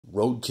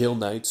Roadkill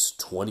Nights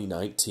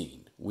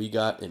 2019. We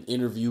got an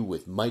interview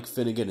with Mike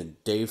Finnegan and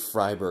Dave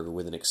Freiburger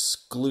with an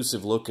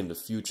exclusive look into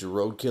future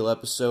Roadkill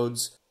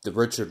episodes, the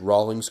Richard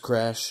Rawlings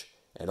crash,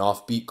 and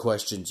offbeat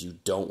questions you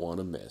don't want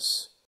to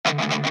miss.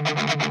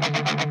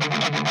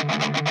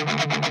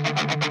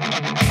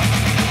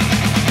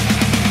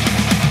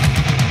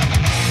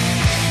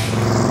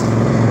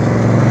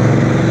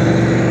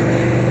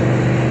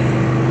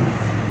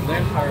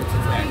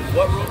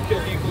 What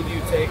roadkill vehicle do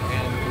you take,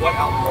 and what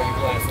album are you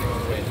blasting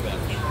on the way to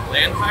that?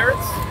 Land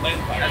Pirates?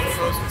 Land Pirates. As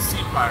opposed to Sea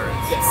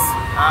Pirates? Yes.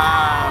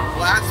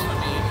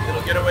 Blasphemy.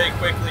 It'll get away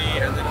quickly,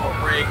 and then it'll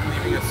break,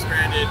 leaving us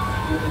stranded.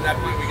 At that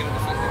point, we get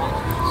into something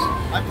else.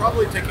 I'm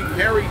probably taking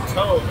Harry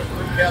Tow, the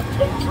crew cab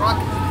tow truck,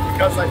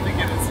 because I think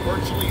it is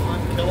virtually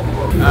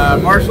unkillable.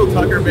 Marshall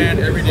Tucker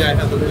Band, Every Day I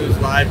Have the Blues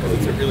live, because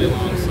it's a really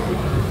long song.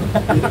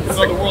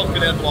 So the world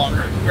could end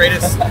longer.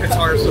 Greatest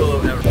guitar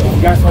solo ever.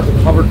 You guys had to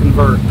cover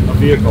convert a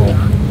vehicle,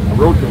 a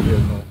roadkill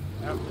vehicle.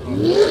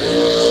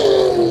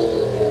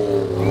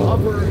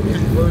 Cover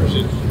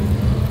conversion.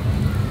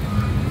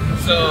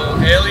 So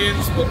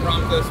aliens will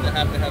prompt us to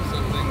have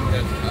something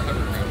that's not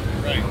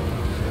hovercraft. Right.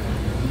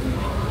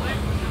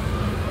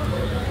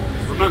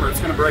 Remember,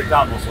 it's going to break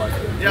down most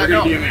likely. Yeah, We're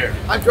going to be in the air.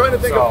 I'm trying to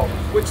think of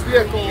which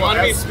vehicle. You want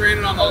to be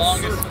stranded on the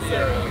longest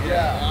vehicle.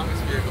 Yeah. The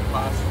longest vehicle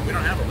possible. We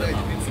don't have a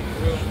limo.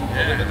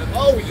 Yeah.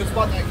 Oh, we just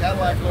bought that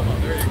Cadillac limo.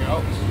 There you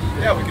go.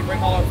 Yeah, we can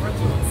bring all our friends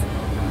with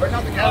us. Or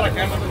not the Cadillac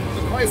limo,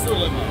 the Chrysler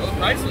limo. Oh, the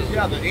Chrysler?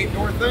 Yeah, the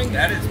 8-door thing.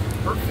 That is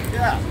perfect.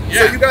 Yeah.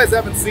 So you guys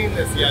haven't seen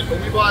this yet,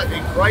 but we bought a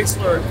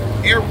Chrysler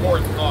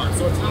airport car.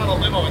 So it's not a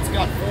limo, it's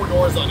got 4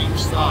 doors on each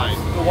side.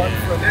 The one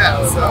from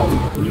so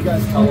Can you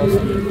guys tell us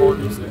the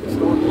importance of the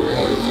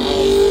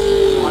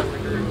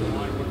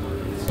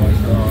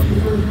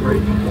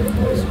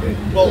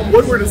Well,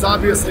 Woodward is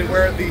obviously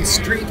where the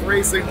street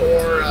racing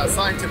or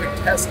scientific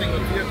testing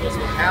of vehicles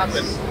would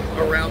happen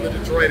around the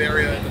Detroit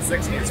area in the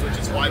 60s, which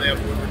is why they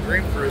have Woodward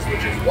Dream Cruise,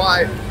 which is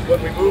why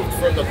when we moved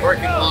from the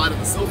parking lot of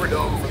the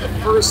Silverdome for the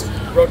first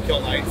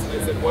Roadkill Nights, they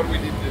said, what do we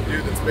need to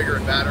do that's bigger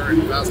and badder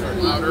and faster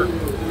and louder?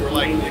 We're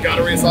like, you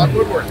gotta race on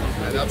Woodward,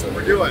 and that's what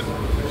we're doing.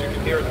 As you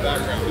can hear in the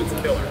background, it's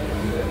a killer.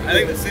 I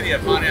think the city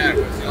of Pontiac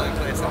was the only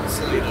place that was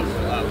silly enough to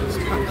allow this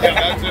to. Yeah,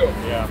 that too.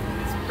 Yeah.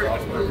 Pretty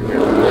much what we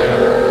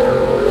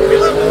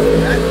love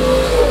that.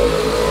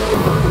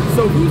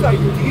 So whose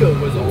idea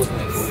was all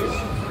this?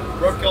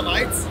 Roadkill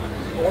Nights?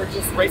 Or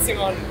just racing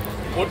on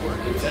Woodward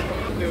in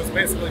general? It was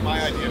basically my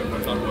idea to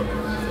put on Woodward.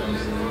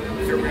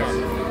 So here we are.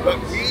 But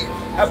we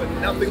have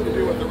nothing to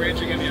do with the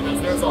Raging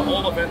Indian. There's a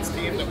whole events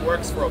team that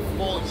works for a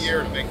full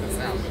year to make this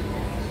happen.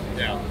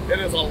 Yeah, it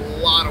is a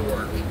lot of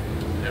work.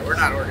 Yeah, we're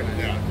not organized.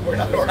 Yeah, we're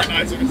not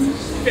organizers. You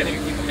can't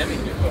even keep a heavy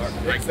in your car.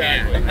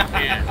 Exactly.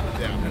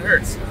 Yeah, it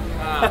hurts.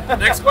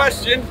 Next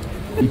question.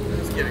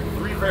 Just kidding.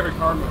 3 favorite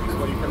car movies,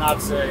 what you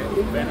cannot say: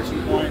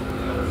 Vanishing Point,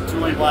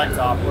 2-Lane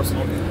Blacktop, or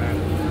Smoking Gun.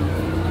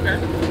 Okay.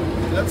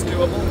 That's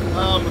doable.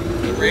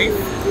 The Wraith.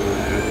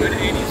 Good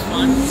 80s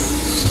fun.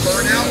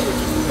 Burnout, which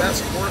is the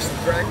best, worst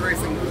drag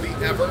racing movie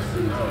ever.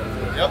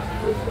 Yep.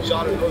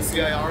 Shot at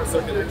OCIR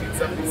circa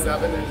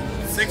 1977.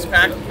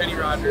 6-pack of Kenny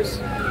Rogers.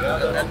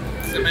 That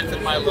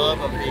cemented my love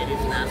of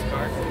 80s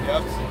NASCAR.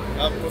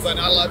 Yep. Was I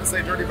not allowed to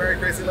say Dirty Mary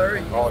Crazy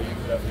Larry? Oh, you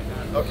definitely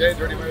can. Okay,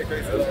 Dirty Mary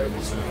Crazy Larry.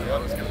 I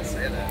was going to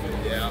say that.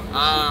 Yeah.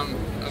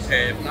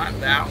 Okay, if not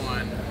that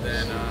one,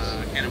 then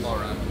Cannonball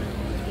Run.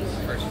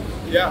 First.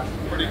 Yeah,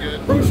 pretty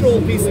good.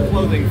 Crucial piece of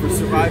clothing for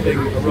surviving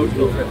a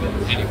roadkill trip.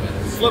 Anyway.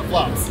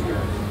 Flip-flops.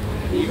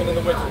 Even in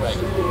the winter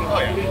weather. Oh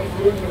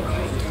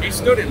yeah. He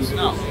stood in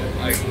snow.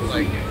 Like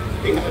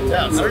He can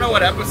attest. I don't know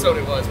what episode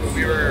it was, but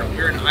we were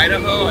in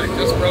Idaho. I had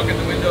just broken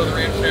the window of the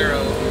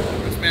Ranchero,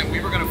 which meant we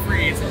were going to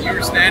freeze, and you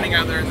were standing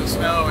out there in the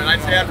snow, and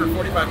I'd say after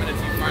 45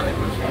 minutes, you finally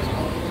put shoes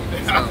on.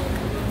 So,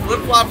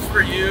 flip-flops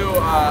for you,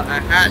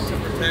 a hat to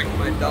protect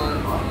my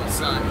dome from the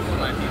sun, because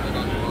my people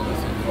don't do all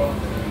this.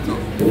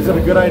 Is it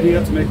a good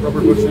idea to make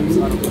rubber bushings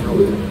out of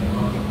road?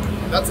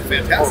 That's a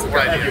fantastic Or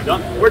idea. have you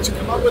done that? Where'd you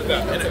come up with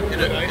that? In That's a good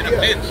pinch,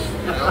 idea.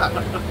 you know?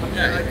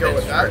 Yeah, I'd go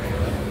with that.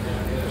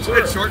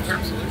 Sure.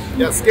 Short-term solution.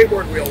 Yeah,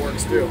 skateboard wheel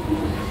works too.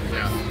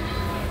 Yeah.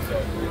 So,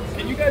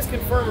 can you guys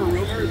confirm a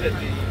rumor that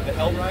the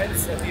Hell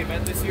rides at the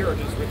event this year are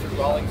just Richard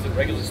Rawlings at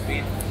regular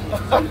speed?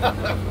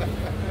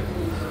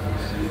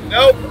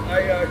 Nope.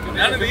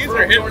 None of these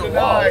are hitting the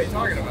wall. What are you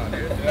talking about,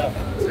 dude? Yeah.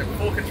 It's in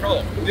full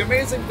control. The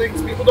amazing thing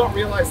is people don't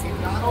realize he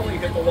not only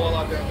hit the wall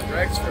out there on the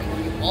drag strip,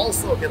 he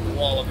also hit the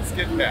wall on the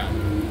skid pad.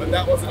 But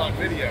that wasn't on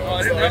video. Oh,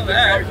 I didn't know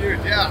that. How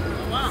huge. Yeah.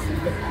 Wow.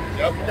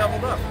 Yep.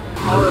 Doubled up. As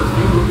far as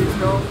new movies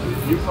go,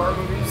 new car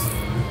movies,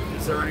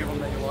 is there any of them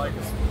that you like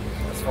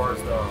as far as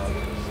the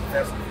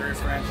Fast and Furious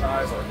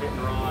franchise or Hit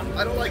and Run?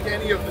 I don't like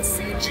any of the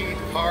CG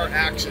car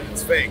action.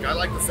 It's fake. I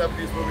like the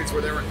 70s movies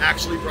where they were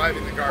actually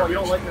driving the Oh, garbage. you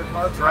don't like your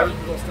car driving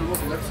through those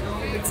tunnels in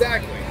Mexico?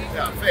 Exactly.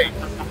 Yeah, fake.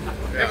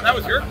 Yeah, that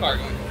was your car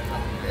going.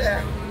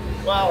 Yeah.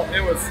 Well,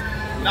 it was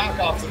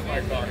knockoffs of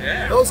my car.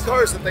 Yeah. Those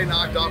cars that they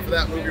knocked off for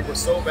that movie were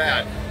so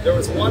bad. There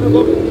was one of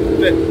them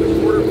that the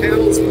quarter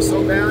panels were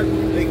so bad,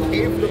 they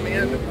caved them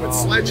in with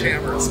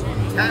sledgehammers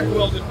tack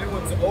welded new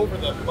ones over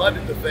them,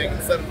 mudded the thing,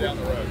 and set them down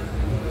the road.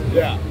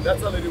 Yeah,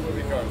 that's how they do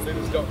movie cars. They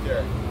just don't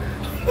care.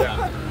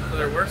 Yeah. So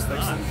they're worse than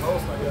us.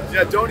 Most, I guess.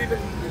 Yeah, don't even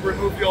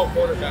remove the old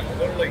quarterback.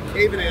 Literally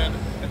cave it in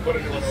and put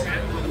a new one over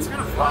it. It's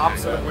kind of The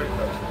opposite of weight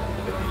pressure.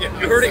 Yeah,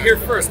 You heard it here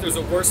first. There's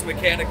a worse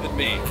mechanic than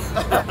me.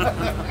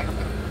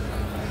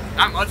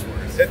 not much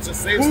worse. It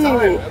just saves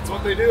time. That's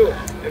what they do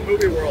in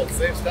movie world.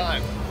 Saves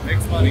time.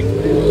 Makes money. All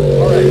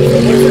right. So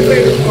what's your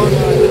favorite car mod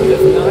that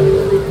does not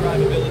improve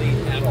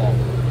drivability at all?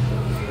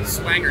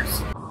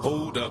 Swangers.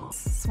 Hold up.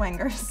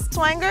 Swangers.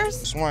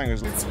 Swangers?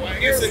 Swangers.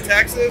 He's in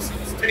Texas.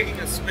 He's taking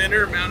a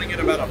spinner, mounting it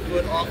about a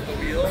foot off the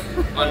wheel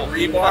on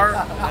rebar,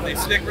 and they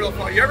stick real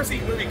far. You ever seen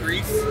the movie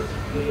Grease?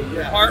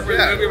 The part where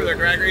the movie where they're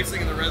drag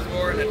racing in the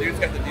reservoir, and the dude's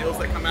got the deals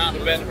that come out.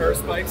 The Ben Hur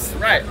spikes?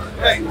 Right.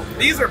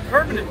 These are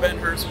permanent Ben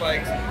Hur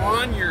spikes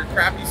on your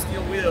crappy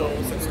steel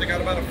wheels that stick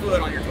out about a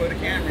foot on your Toyota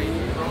Camry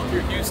rolling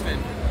through Houston.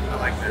 I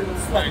like that.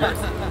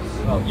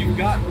 Swangers. Well, you've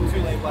got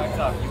two-lane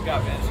blacktop. You've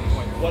got vanishing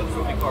point. What does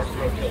movie cars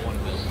Roadkill want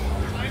to build?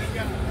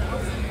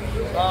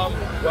 Well,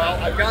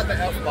 I've got the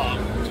F-bomb,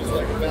 which is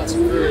like a Fast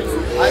and Furious.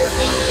 I had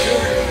the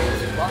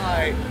opportunity to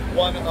buy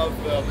one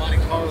of the Monte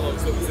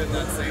Carlos that was in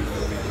that same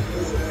movie.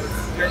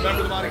 Do you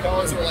remember the Monte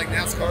Carlos that were like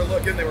NASCAR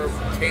looking? They were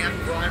tan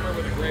primer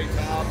with a gray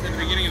top. In the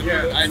beginning of the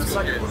Yeah, movie, high The school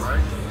second kids. one,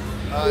 right?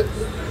 Where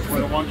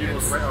Where the one dude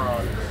was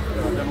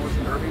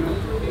demolition derby.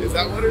 is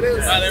that what it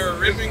is? They were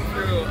ripping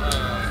through.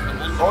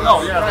 Oh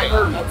no, yeah, Right, the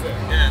third one. that's it.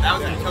 Yeah, that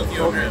was in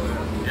Tokyo Drift.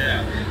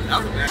 Yeah, that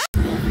was a bad.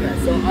 Yeah,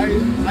 so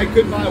I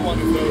could buy one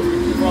of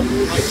those from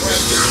my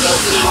friends at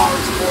the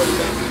Cars for the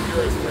Fast and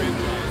Furious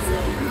franchise. So.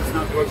 It's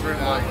not what's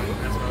written like.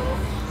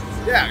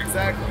 Yeah,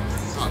 exactly.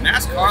 Oh,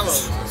 NASCAR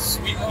is a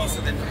sweet piece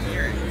of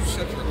engineering. You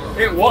shut your mouth.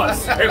 It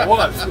was,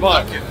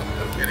 but I'm kidding.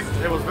 I'm kidding.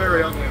 it was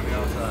very ugly on the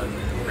outside.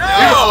 No!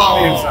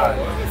 On the inside.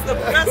 It's the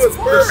It best was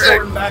The word.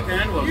 short back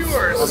end was. You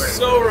are amazing.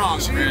 so wrong,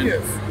 man.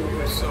 Genius. You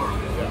are so wrong.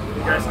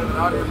 You guys had it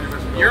out here in the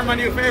original. You're my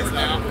new favorite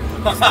now.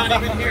 He's not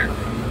even here.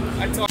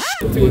 I talked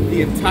to it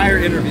the entire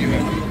interview.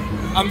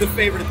 I'm the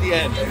favorite at the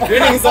end.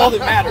 Winning is all that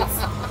matters.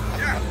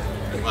 Yeah,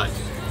 pretty much.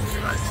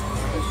 Pretty much.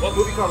 What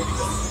movie car would you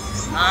build?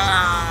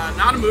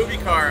 Not a movie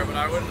car, but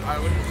I wouldn't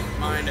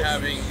mind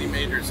having the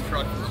Major's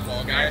truck for the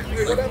Fall Guy.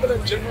 Dude, what happened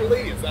to General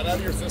Lee? Is that out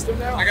of your system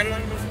now? I got it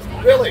on my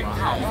system. Really?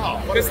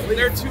 Wow. What a Because relief.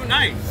 they're too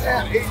nice.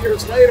 Man, 8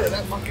 years later,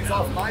 that monkey's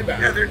off my back.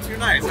 Yeah, they're too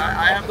nice.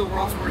 I have the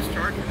world's worst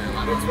charger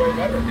now. That's way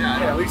better. Yeah,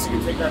 Yeah, at least you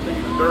can take that thing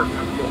in the dirt and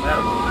not feel bad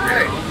about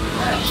it.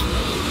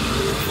 Hey,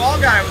 Fall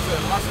Guy was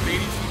an awesome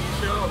 80s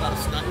TV show about a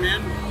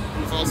stuntman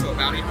who was also a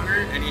bounty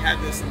hunter, and he had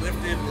this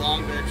lifted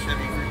long bed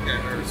Chevy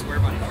or square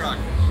body truck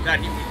that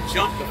he would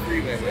jump the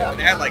freeway with. And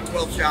it had like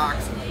 12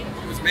 shocks.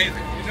 It was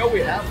amazing. you know we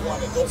have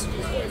one at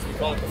Dulciger's place. We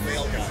call it the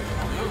fail guy.